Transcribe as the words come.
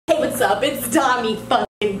What's up? It's Dommy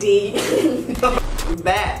fucking D. We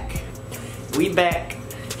back. We back.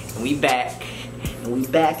 And we back. And we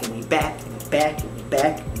back. And we back. And we back. And we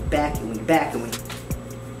back. And we back. And we back. And we.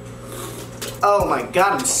 Oh my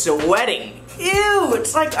god, I'm sweating. Ew,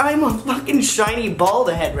 it's like I'm a fucking shiny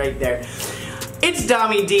bald head right there. It's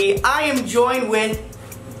Dommy D. I am joined with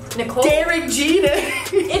Nicole. Derek Jeter.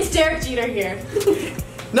 It's Derek Jeter here.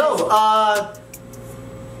 No,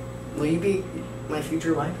 will you be my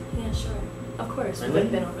future wife? Yeah, sure. Of course. Really?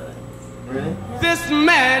 We've been over that. Really? Yeah. This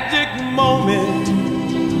magic moment.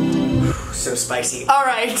 So spicy.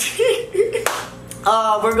 Alright.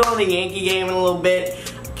 We're going to the Yankee game in a little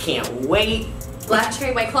bit. Can't wait. Black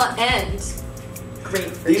cherry, white claw, and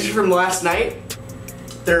grapefruit. These are from last night.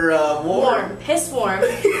 They're warm. Piss warm.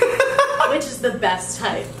 Which is the best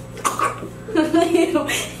type. Ew.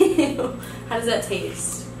 Ew. How does that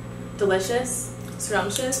taste? Delicious?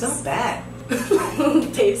 Scrumptious? It's not bad.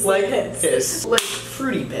 Tastes like piss. Like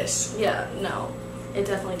fruity piss. Yeah, no. It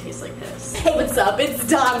definitely tastes like piss. Hey, what's up? It's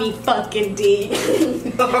Dommy fucking D.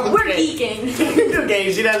 We're geeking.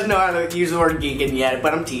 Okay, she doesn't know how to use the word geeking yet,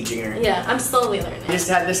 but I'm teaching her. Yeah, I'm slowly learning. I just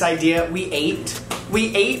had this idea. We ate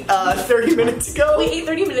 30 minutes ago. We ate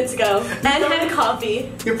 30 minutes ago and had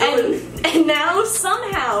coffee. And now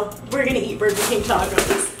somehow we're gonna eat Burger King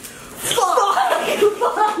tacos. Fuck!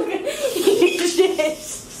 Shit.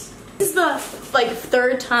 This is the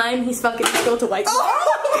third time he's fucking go to White Claw.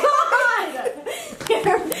 Oh my god!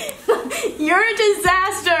 You're a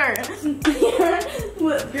disaster!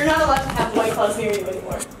 You're not allowed to have White Claws near you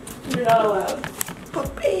anymore. You're not allowed.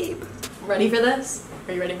 But babe. Ready for this?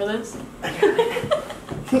 Are you ready for this?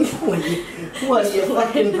 What are you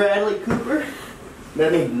fucking Bradley Cooper?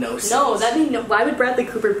 That made no sense. No, that made no. Why would Bradley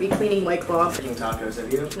Cooper be cleaning White Claw? Fucking tacos, have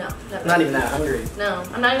you? No, never. Not even that hungry. No,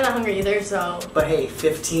 I'm not even that hungry either, so. But hey,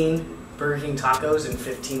 15 Burger King tacos in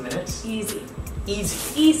 15 minutes? Easy.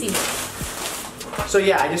 Easy. Easy. So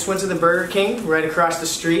yeah, I just went to the Burger King right across the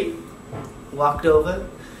street. Walked over.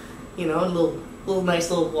 You know, a little nice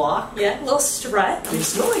little walk. Yeah, a little strut. They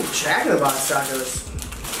smell like Jack in the Box tacos.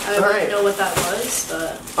 I don't really know what that was,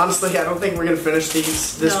 but. Honestly, I don't think we're gonna finish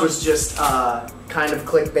these. This was just kind of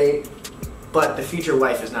clickbait. But the future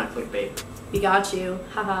wife is not clickbait. We got you.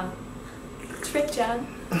 Haha. Trick John.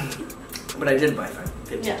 But I did buy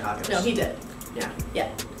 15 tacos. No, he did. Yeah. Yeah.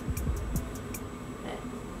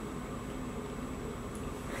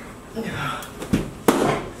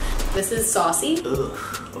 This is saucy.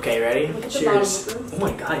 Ugh. Okay, ready? Look at the Cheers. bottom of this. Oh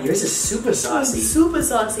my god, yours is super saucy. Super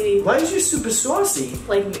saucy. Why is yours super saucy?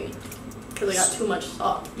 Like me. Because I got too much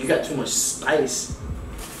salt. You got too much spice.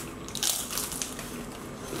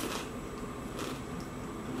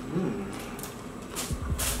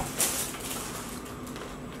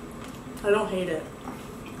 I don't hate it.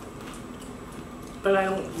 But I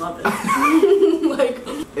don't love it. Like.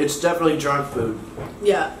 It's definitely junk food.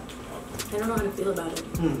 Yeah. I don't know how to feel about it.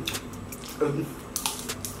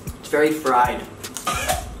 It's very fried.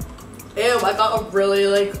 Ew, I got a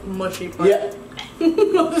really mushy part. Yeah.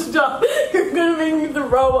 Stop. You're gonna make me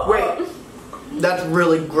throw up. Wait. That's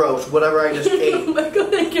really gross. Whatever I just ate. Oh my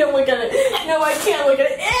god, I can't look at it. No, I can't look at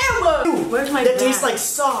it. Ew! Where's my That bag? tastes like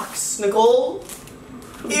socks, Nicole.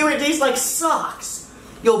 Ew, it tastes like socks.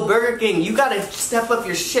 Yo, Burger King, you gotta step up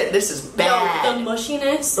your shit. This is bad. No, the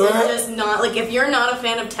mushiness is just not, if you're not a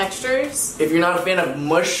fan of textures. If you're not a fan of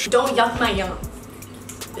mush. Don't yuck my yum.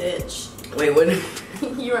 Bitch. Wait, what?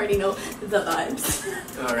 You already know the vibes.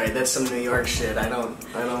 Alright, that's some New York shit. I don't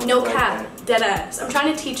No like cap. Dead ass. I'm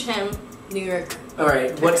trying to teach him New York.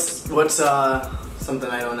 Alright, what's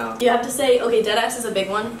something I don't know? You have to say, okay, dead ass is a big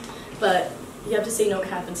one, but you have to say no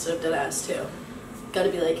cap instead of dead ass too. Gotta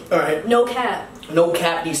be like, alright. No cap. No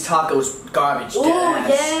cap, these tacos garbage. Oh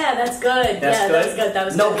yeah, that's good. That was good. That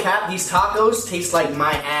was no good. No cap, these tacos taste like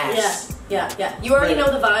my ass. Yeah. You already know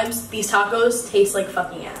the vibes. These tacos taste like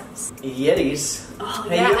fucking ass. Yitties. Oh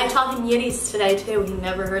Hey, yeah, I taught him Yitties today too. He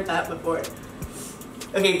never heard that before.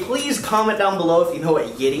 Okay, please comment down below if you know what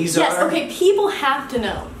Yitties are. Yes, okay, people have to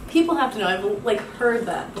know. People have to know. I've heard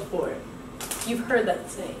that before. You've heard that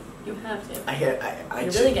saying. You have to. You're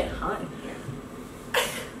really getting hot in here.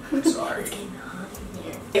 I'm sorry. It's getting hot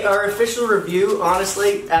in here. Our official review,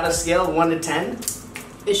 honestly, at a scale of 1 to 10,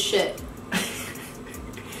 is shit.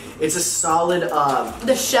 it's a solid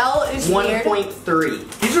the shell is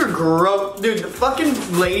 1.3. These are gross. Dude, the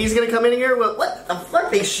fucking lady's gonna come in here. What the fuck?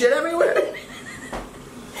 They shit everywhere.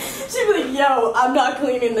 She'd be like, yo, I'm not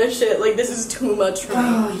cleaning this shit. Like, this is too much for me.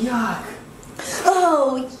 Oh, yuck.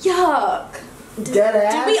 Oh, yuck. Dead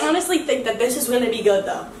ass? Did we honestly think that this is gonna be good,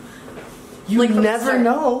 though? You never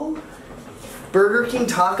know. Burger King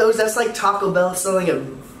tacos, that's like Taco Bell selling a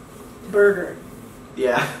burger.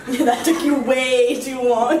 Yeah. That took you way too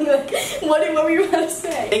long. Like, what were you about to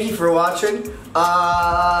say? Thank you for watching.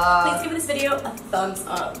 Please give this video a thumbs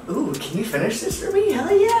up. Ooh, can you finish this for me?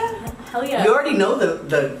 Hell yeah. Hell yeah. You already know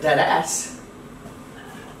that ass.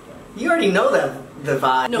 You already know the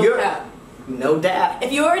vibe. No cap. No dap.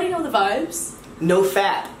 If you already know the vibes. No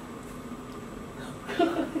fat.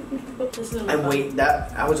 This is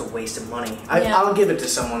that was a waste of money. Yeah. I'll give it to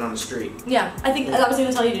someone on the street. Yeah, I think I was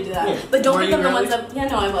gonna tell you to do that. Yeah. But don't Were give you them the really? ones that. Yeah,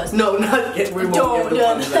 no, I was. No, not yet. We won't Don't give the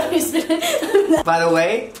ones that. By the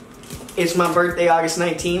way, it's my birthday, August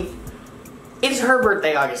 19th. It's her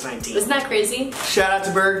birthday, August 19th. Isn't that crazy? Shout out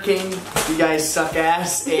to Burger King. You guys suck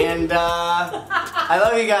ass. And I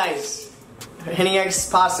love you guys. Henny X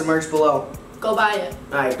Pasta merch below. Go buy it.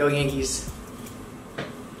 Alright, go Yankees.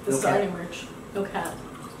 The No starting cap. merch. No cap.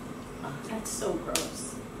 Oh, that's so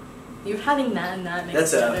gross. You're having that and that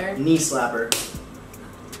mixed That's together. a knee slapper.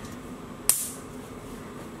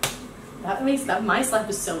 That makes my slap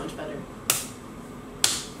is so much better.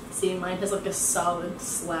 See, mine has like a solid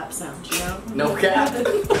slap sound, you know? No cap.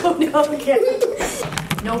 Oh, no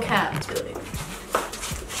cap. No cap, Tilly.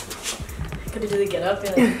 Could do the get up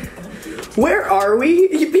and like, Where are we?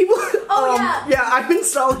 People. Oh, yeah. Yeah, I'm in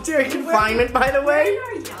solitary confinement, by the way.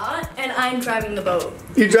 we're in our yacht and I'm driving the boat.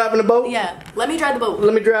 You driving a boat? Yeah, let me drive the boat.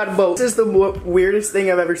 Let me drive a boat. This is the weirdest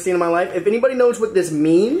thing I've ever seen in my life. If anybody knows what this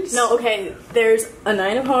means. No, okay, there's a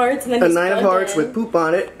 9 of hearts and then A he's 9 of plugged hearts in. with poop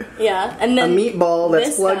on it. Yeah, and A then meatball that's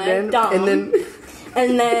this plugged guy, in. Dom.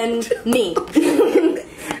 And then. me.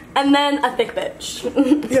 And then a thick bitch.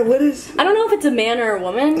 Yeah, what is. I don't know if it's a man or a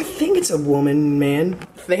woman. I think it's a woman, man.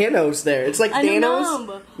 Thanos there. It's like I don't Thanos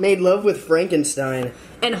know. made love with Frankenstein.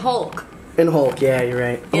 And Hulk. And Hulk, yeah, you're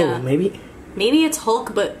right. Yeah. Oh, maybe. Maybe it's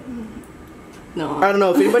Hulk, but no. I don't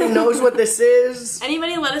know. If anybody knows what this is.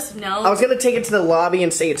 Anybody let us know? I was gonna take it to the lobby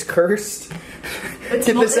and say it's cursed. It's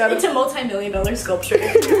Get this out of- it's a multi-million-dollar sculpture.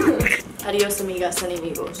 Adios amigos and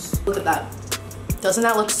amigos. Look at that. Doesn't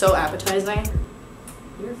that look so appetizing?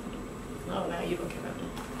 Oh, now you don't care about me.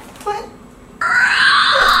 What?